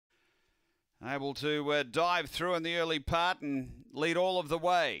able to dive through in the early part and lead all of the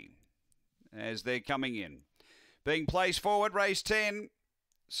way as they're coming in. Being placed forward, race 10,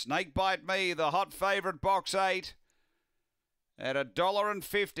 Snake Bite Me, the hot favourite, box 8, at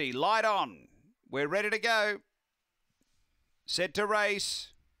 $1.50. Light on. We're ready to go. Set to race.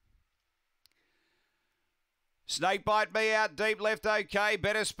 Snake Bite Me out deep left, okay.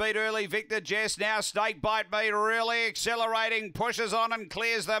 Better speed early, Victor Jess. Now Snake Bite Me really accelerating, pushes on and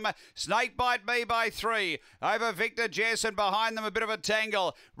clears them. Snake Bite Me by 3. Over Victor Jess and behind them a bit of a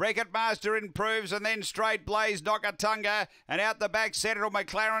tangle. Wreck-It Master improves and then Straight Blaze, Nokatunga. And out the back, Central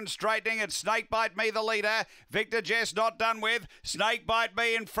McLaren straightening. It's Snake Bite Me the leader. Victor Jess not done with. Snake Bite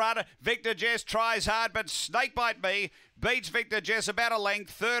Me in front. Victor Jess tries hard, but Snake Bite Me beats Victor Jess about a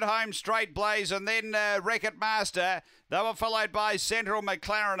length. Third home, Straight Blaze, and then Wreck-It Master. They were followed by Central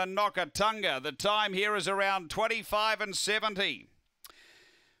McLaren and Nokatunga. The time here is around 25:70.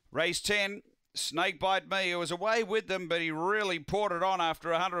 Race 10, Snake Bite Me. He was away with them, but he really poured it on after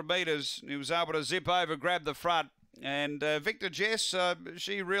 100 metres. He was able to zip over, grab the front. And Victor Jess,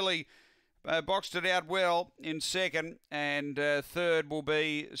 she really boxed it out well in second, and third will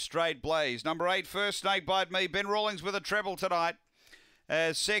be Straight Blaze. Number 8 first, Snake Bite Me. Ben Rawlings with a treble tonight.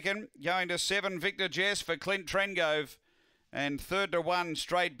 Second, going to 7, Victor Jess for Clint Trengove. And third to 1,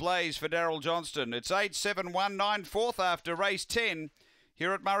 Straight Blaze for Daryl Johnston. It's 8-7-1-9 fourth after race 10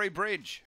 here at Murray Bridge.